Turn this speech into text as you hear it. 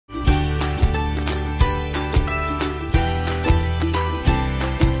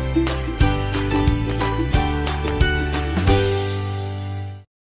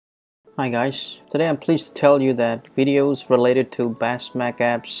Hi guys, today I'm pleased to tell you that videos related to best Mac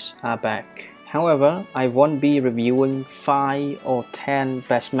apps are back. However, I won't be reviewing 5 or 10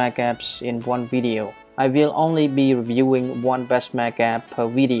 best Mac apps in one video. I will only be reviewing one best Mac app per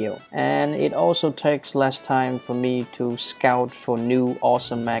video, and it also takes less time for me to scout for new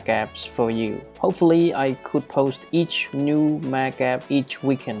awesome Mac apps for you. Hopefully I could post each new Mac app each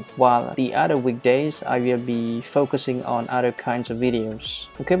weekend, while the other weekdays I will be focusing on other kinds of videos.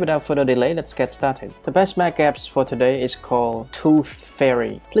 Okay, without further delay, let's get started. The best Mac apps for today is called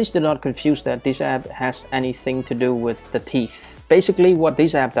ToothFairy. Please do not confuse that this app has anything to do with the teeth. Basically, what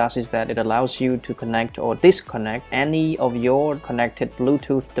this app does is that it allows you to connect or disconnect any of your connected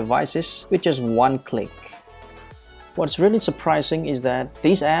Bluetooth devices with just one click. What's really surprising is that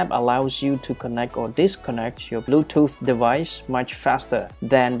this app allows you to connect or disconnect your Bluetooth device much faster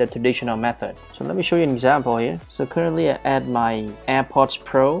than the traditional method. So let me show you an example here. So currently I add my AirPods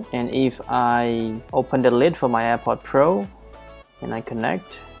Pro, and if I open the lid for my AirPods Pro and I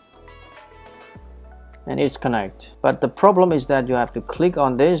connect, and it's connect. But the problem is that you have to click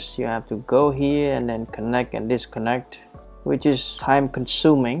on this, you have to go here and then connect and disconnect, which is time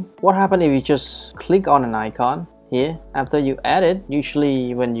consuming. What happens if you just click on an icon here? After you add it,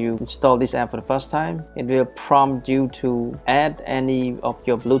 usually when you install this app for the first time, it will prompt you to add any of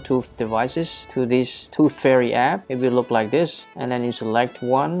your Bluetooth devices to this ToothFairy app. It will look like this, and then you select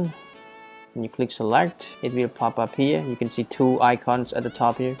one and you click select. It will pop up here. You can see two icons at the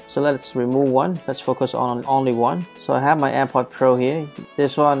top here. So let's remove one. Let's focus on only one. So I have my AirPods Pro here.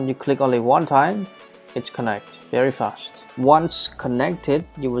 This one, you click only one time, it's connect very fast. Once connected,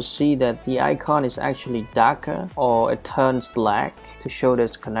 you will see that the icon is actually darker, or it turns black to show that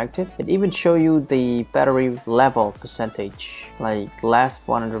it's connected. It even shows you the battery level percentage, like left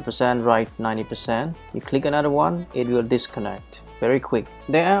 100%, right 90%. You click another one, it will disconnect very quick.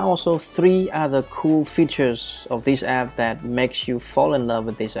 There are also 3 other cool features of this app that makes you fall in love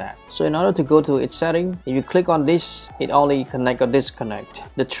with this app. So in order to go to its setting, if you click on this, it only connect or disconnect.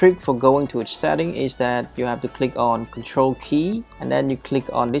 The trick for going to its setting is that you have to click on Control key, and then you click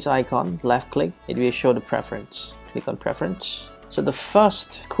on this icon, left click, it will show the preference. Click on preference. So the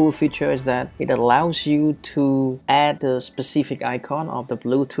first cool feature is that it allows you to add the specific icon of the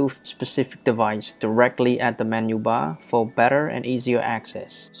Bluetooth specific device directly at the menu bar for better and easier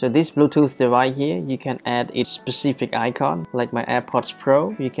access. So this Bluetooth device here, you can add its specific icon, like my AirPods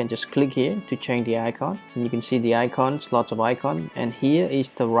Pro. You can just click here to change the icon, and you can see the icons, lots of icons, and here is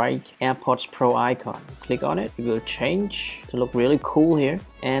the right AirPods Pro icon. Click on it, it will change to look really cool here.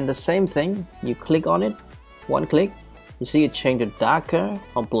 And the same thing, you click on it, one click, you see it change to darker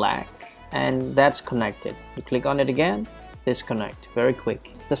or black, and that's connected. You click on it again, disconnect very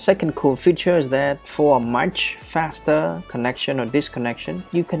quick. The second cool feature is that for a much faster connection or disconnection,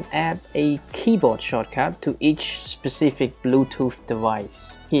 you can add a keyboard shortcut to each specific Bluetooth device.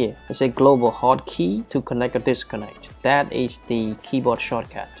 Here is a global hotkey to connect or disconnect. That is the keyboard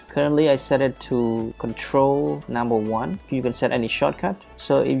shortcut. Currently I set it to Control number 1. You can set any shortcut.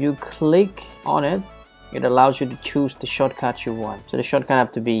 So if you click on it, it allows you to choose the shortcut you want. So the shortcut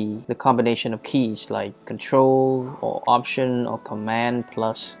have to be the combination of keys like Control or Option or Command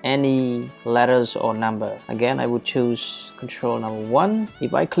plus any letters or number. Again, I would choose Control number 1.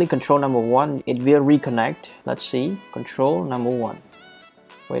 If I click Control number 1, it will reconnect. Let's see, Control number 1.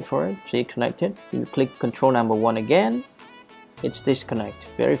 Wait for it, see it connected. You click Control number 1 again, it's disconnect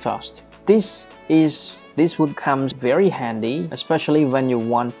very fast. This would come very handy, especially when you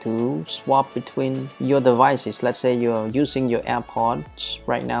want to swap between your devices. Let's say you're using your AirPods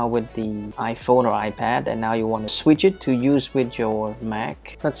right now with the iPhone or iPad, and now you want to switch it to use with your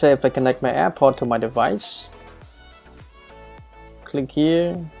Mac. Let's say if I connect my AirPod to my device, click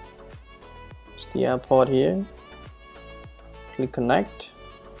here, it's the AirPod here, click connect.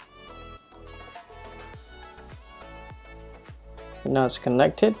 Now it's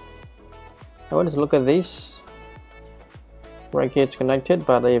connected. I want to look at this. Right here it's connected,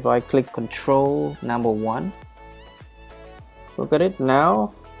 but if I click Control number 1, look at it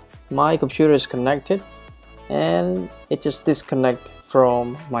now. My computer is connected, and it just disconnects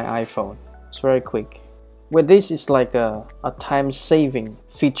from my iPhone. It's very quick. With this, it's like a time-saving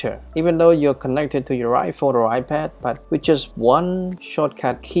feature. Even though you're connected to your iPhone or iPad, but with just one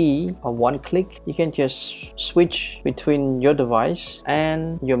shortcut key or one click, you can just switch between your device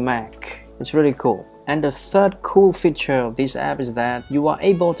and your Mac. It's really cool. And the third cool feature of this app is that you are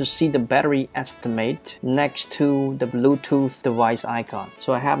able to see the battery estimate next to the Bluetooth device icon.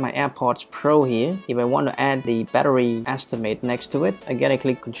 So I have my AirPods Pro here. If I want to add the battery estimate next to it, again I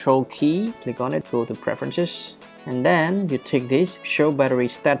click Control key, click on it, go to Preferences, And then you take this, show battery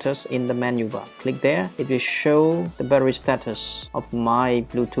status in the menu bar. Click there, it will show the battery status of my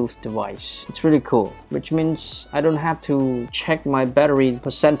Bluetooth device. It's really cool, which means I don't have to check my battery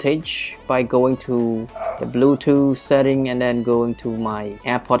percentage by going to the Bluetooth setting and then going to my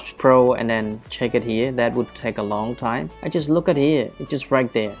AirPods Pro and then check it here. That would take a long time. I just look at here, it's just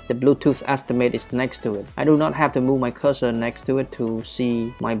right there. The Bluetooth estimate is next to it. I do not have to move my cursor next to it to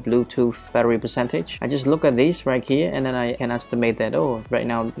see my Bluetooth battery percentage. I just look at this right here and then I can estimate that, oh, right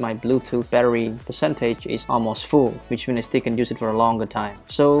now my Bluetooth battery percentage is almost full, which means I still can use it for a longer time.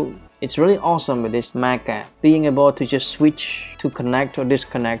 So it's really awesome with this Mac app, being able to just switch to connect or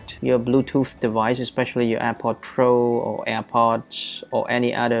disconnect your Bluetooth device, especially your AirPods Pro or AirPods or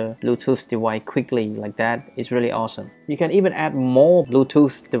any other Bluetooth device quickly like that. It's really awesome. You can even add more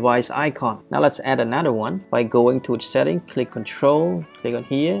Bluetooth device icon. Now let's add another one by going to its setting, click Control, click on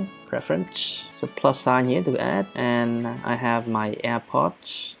here, Preference. So plus sign here to add, and I have my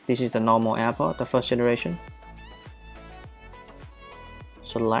AirPods. This is the normal AirPod, the first generation.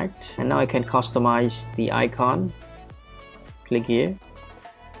 Select, and now I can customize the icon. Click here.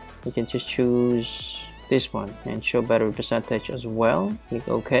 You can just choose this one and show battery percentage as well. Click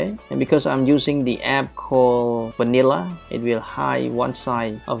OK. And because I'm using the app called Vanilla, it will hide one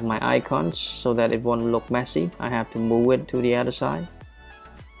side of my icons so that it won't look messy. I have to move it to the other side.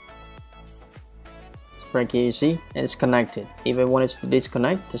 Right here you see, and it's connected. If I want it to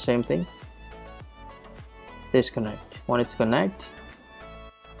disconnect, the same thing. Disconnect. Want it to connect.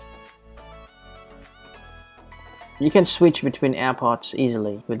 You can switch between AirPods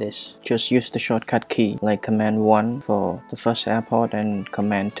easily with this. Just use the shortcut key like Command 1 for the first AirPod and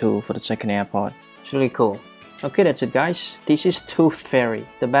Command 2 for the second AirPod. It's really cool. Okay, that's it guys. This is ToothFairy,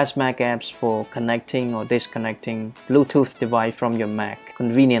 the best Mac apps for connecting or disconnecting Bluetooth device from your Mac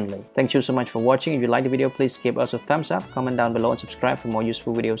conveniently. Thank you so much for watching. If you liked the video, please give us a thumbs up, comment down below and subscribe for more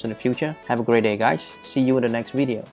useful videos in the future. Have a great day guys. See you in the next video.